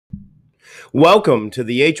Welcome to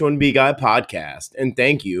the H1B Guy podcast, and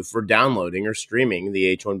thank you for downloading or streaming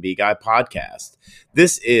the H1B Guy podcast.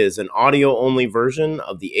 This is an audio-only version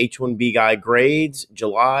of the H1B Guy grades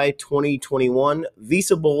July 2021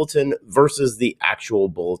 Visa Bulletin versus the actual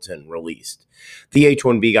bulletin released. The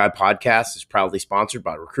H1B Guy podcast is proudly sponsored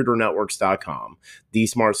by RecruiterNetworks.com, the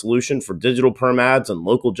smart solution for digital perm ads and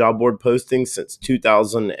local job board postings since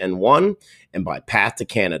 2001, and by Path to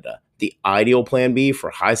Canada, the ideal plan B for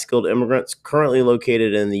high-skilled immigrants currently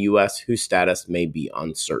located in the U.S. whose status may be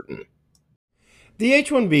uncertain. The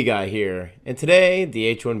H1B Guy here, and today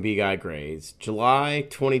the H1B Guy grades July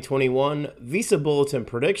 2021 Visa Bulletin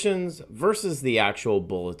predictions versus the actual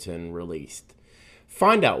bulletin released.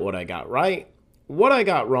 Find out what I got right, what I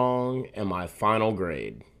got wrong, and my final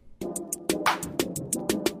grade.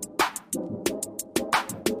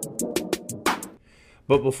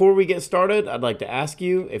 But before we get started, I'd like to ask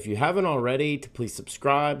you, if you haven't already, to please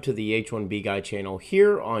subscribe to the H1B Guy channel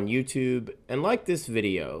here on YouTube and like this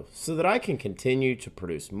video so that I can continue to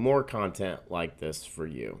produce more content like this for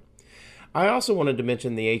you. I also wanted to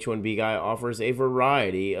mention the H1B Guy offers a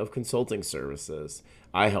variety of consulting services.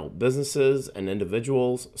 I help businesses and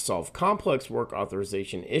individuals solve complex work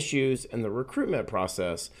authorization issues in the recruitment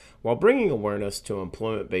process while bringing awareness to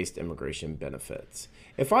employment-based immigration benefits.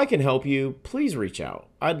 If I can help you, please reach out.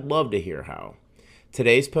 I'd love to hear how.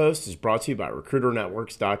 Today's post is brought to you by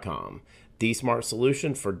RecruiterNetworks.com, the smart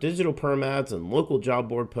solution for digital perm ads and local job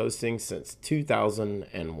board postings since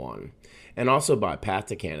 2001, and also by Path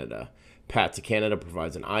to Canada. Path to Canada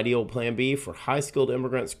provides an ideal plan B for high-skilled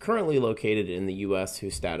immigrants currently located in the U.S.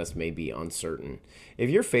 whose status may be uncertain. If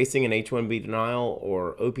you're facing an H1B denial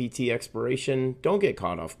or OPT expiration, don't get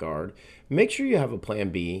caught off guard. Make sure you have a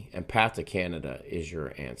plan B, and Path to Canada is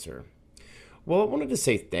your answer. Well, I wanted to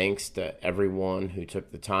say thanks to everyone who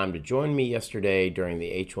took the time to join me yesterday during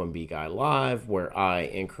the H1B Guy Live, where I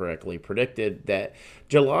incorrectly predicted that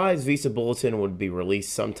July's Visa Bulletin would be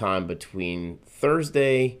released sometime between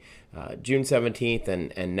Thursday, June 17th,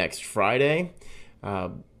 and next Friday.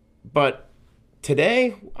 But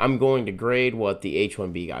today, I'm going to grade what the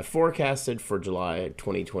H1B Guy forecasted for July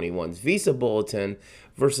 2021's Visa Bulletin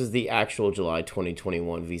versus the actual July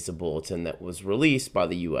 2021 Visa Bulletin that was released by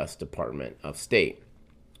the U.S. Department of State.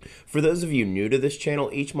 For those of you new to this channel,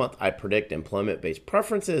 each month I predict employment-based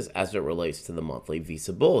preferences as it relates to the monthly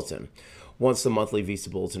Visa Bulletin. Once the monthly Visa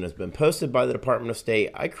Bulletin has been posted by the Department of State,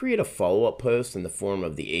 I create a follow-up post in the form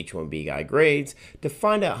of the H1B Guy grades to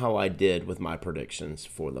find out how I did with my predictions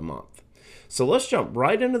for the month. So let's jump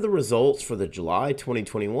right into the results for the July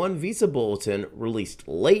 2021 Visa Bulletin released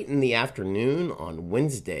late in the afternoon on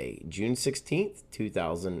Wednesday, June 16th,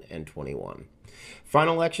 2021.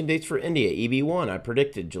 Final election dates for India, EB1, I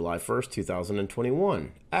predicted July 1st,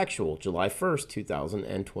 2021. Actual, July 1st,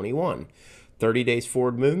 2021. 30 days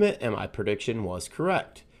forward movement, and my prediction was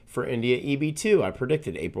correct. For India EB2, I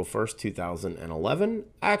predicted April 1st, 2011.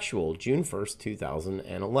 Actual, June 1st,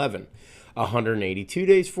 2011. 182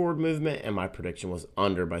 days forward movement, and my prediction was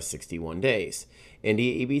under by 61 days.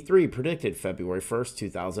 India EB3 predicted February 1st,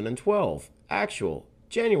 2012. Actual,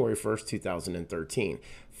 January 1st, 2013.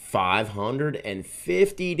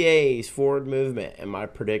 550 days forward movement, and my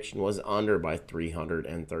prediction was under by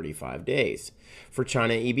 335 days. For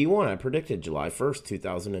China EB1, I predicted July 1st,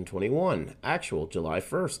 2021. Actual, July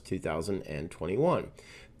 1st, 2021.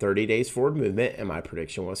 30 days forward movement, and my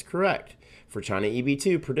prediction was correct. For China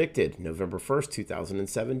EB2, predicted November 1st,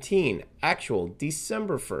 2017. Actual,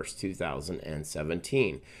 December 1st,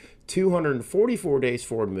 2017. 244 days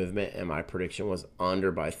forward movement, and my prediction was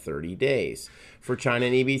under by 30 days. For China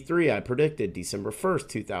and EB3, I predicted December 1st,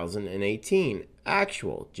 2018.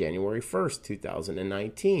 Actual, January 1st,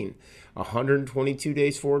 2019. 122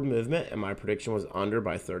 days forward movement, and my prediction was under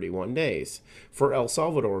by 31 days. For El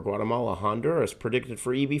Salvador, Guatemala, Honduras, predicted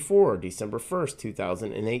for EB4, December 1st,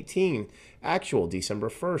 2018. Actual, December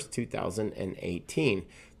 1st, 2018.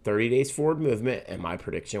 30 days forward movement, and my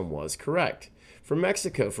prediction was correct. For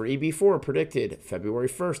Mexico, for EB4, predicted February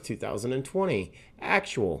 1st, 2020.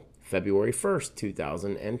 Actual, February 1st,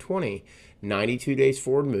 2020. 92 days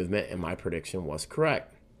forward movement, and my prediction was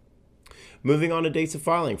correct. Moving on to dates of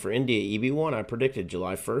filing, for India EB1, I predicted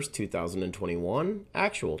July 1st, 2021.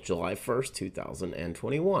 Actual, July 1st,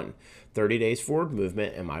 2021. 30 days forward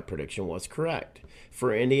movement, and my prediction was correct.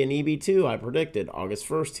 For India and EB2, I predicted August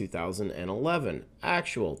 1st, 2011.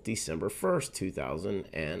 Actual, December 1st,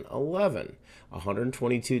 2011.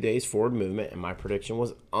 122 days forward movement, and my prediction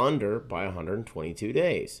was under by 122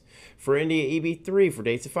 days. For India EB3, for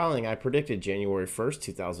dates of filing, I predicted January 1st,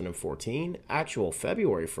 2014. Actual,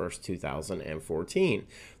 February 1st, 2014. 2014.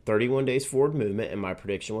 31 days forward movement, and my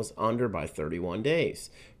prediction was under by 31 days.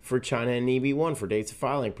 For China and EB1 for dates of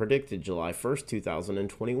filing, predicted July 1st,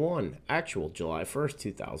 2021. Actual July 1st,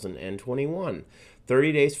 2021.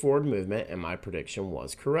 30 days forward movement, and my prediction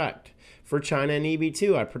was correct. For China and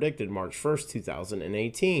EB2, I predicted March 1st,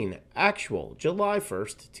 2018. Actual July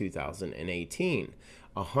 1st, 2018.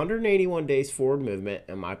 181 days forward movement,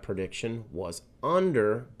 and my prediction was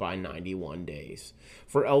under by 91 days.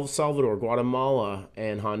 For El Salvador, Guatemala,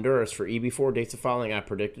 and Honduras for EB4 dates of filing, I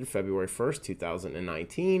predicted February 1st,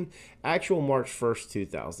 2019. Actual March 1st,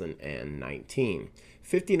 2019.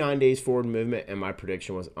 59 days forward movement, and my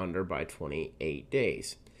prediction was under by 28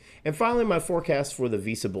 days. And finally, my forecast for the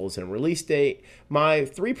Visa Bulletin release date. My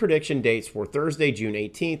 3 prediction dates were Thursday, June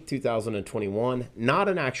 18th, 2021, not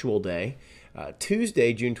an actual day,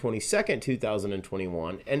 Tuesday, June 22nd,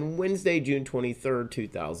 2021, and Wednesday, June 23rd,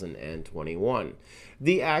 2021.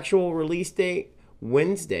 The actual release date,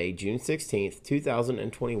 Wednesday, June 16th,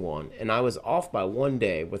 2021, and I was off by 1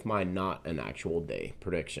 day with my not an actual day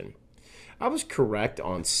prediction. I was correct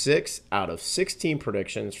on 6 out of 16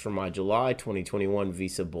 predictions for my July 2021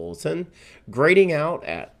 Visa Bulletin, grading out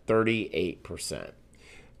at 38%.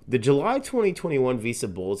 The July 2021 Visa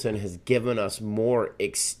Bulletin has given us more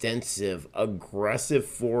extensive, aggressive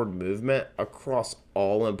forward movement across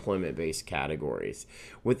all employment-based categories,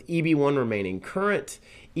 with EB1 remaining current,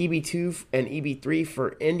 EB2 and EB3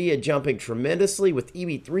 for India jumping tremendously, with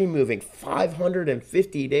EB3 moving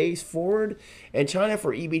 550 days forward, and China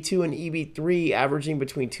for EB2 and EB3 averaging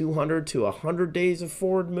between 200 to 100 days of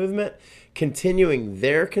forward movement, continuing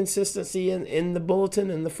their consistency in the bulletin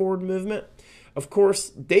and the forward movement. Of course,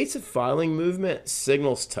 dates of filing movement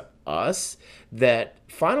signals to us that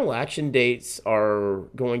final action dates are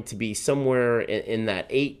going to be somewhere in that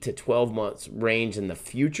 8 to 12 months range in the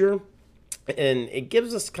future. And it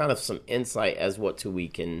gives us kind of some insight as what we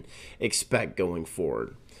can expect going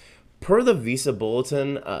forward. Per the Visa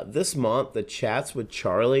Bulletin, this month, the Chats with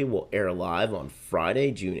Charlie will air live on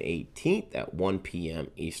Friday, June 18th at 1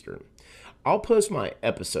 p.m. Eastern. I'll post my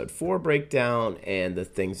episode 4 breakdown and the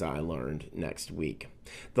things I learned next week.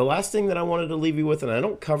 The last thing that I wanted to leave you with, and I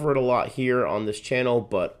don't cover it a lot here on this channel,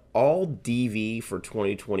 but all DV for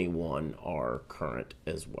 2021 are current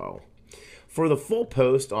as well. For the full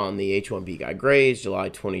post on the H1B Guy grades, July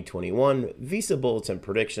 2021, Visa Bulletin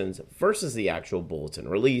predictions versus the actual bulletin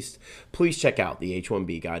released, please check out the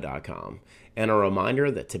H1BGuy.com. And a reminder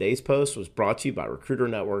that today's post was brought to you by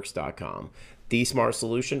RecruiterNetworks.com, the smart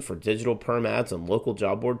solution for digital perm ads and local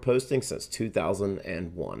job board postings since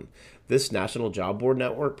 2001. This national job board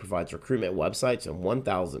network provides recruitment websites in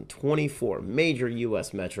 1,024 major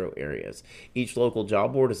U.S. metro areas. Each local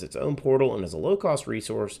job board is its own portal and is a low-cost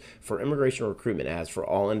resource for immigration recruitment ads for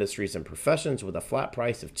all industries and professions with a flat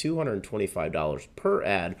price of $225 per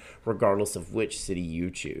ad, regardless of which city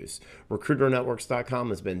you choose. RecruiterNetworks.com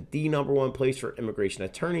has been the #1 place for immigration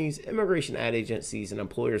attorneys, immigration ad agencies, and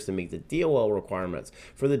employers to meet the DOL requirements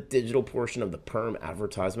for the digital portion of the perm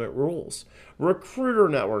advertisement rules.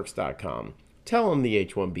 RecruiterNetworks.com. Tell them the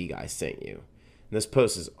H1B guy sent you. And this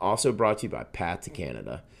post is also brought to you by Path to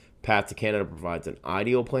Canada. Path to Canada provides an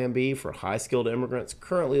ideal plan B for high-skilled immigrants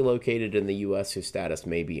currently located in the U.S. whose status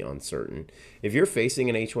may be uncertain. If you're facing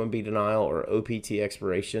an H1B denial or OPT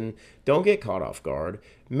expiration, don't get caught off guard.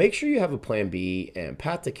 Make sure you have a plan B, and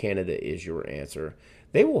Path to Canada is your answer.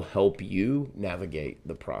 They will help you navigate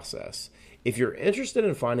the process. If you're interested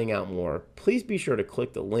in finding out more, please be sure to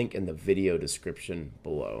click the link in the video description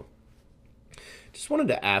below. Just wanted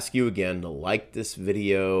to ask you again to like this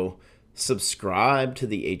video, subscribe to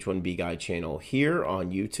the H1B Guy channel here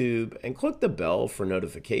on YouTube, and click the bell for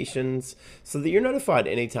notifications so that you're notified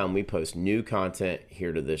anytime we post new content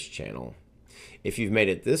here to this channel. If you've made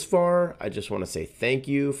it this far, I just want to say thank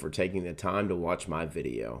you for taking the time to watch my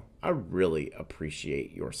video. I really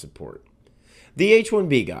appreciate your support. The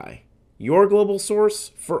H1B Guy, your global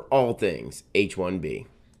source for all things H1B.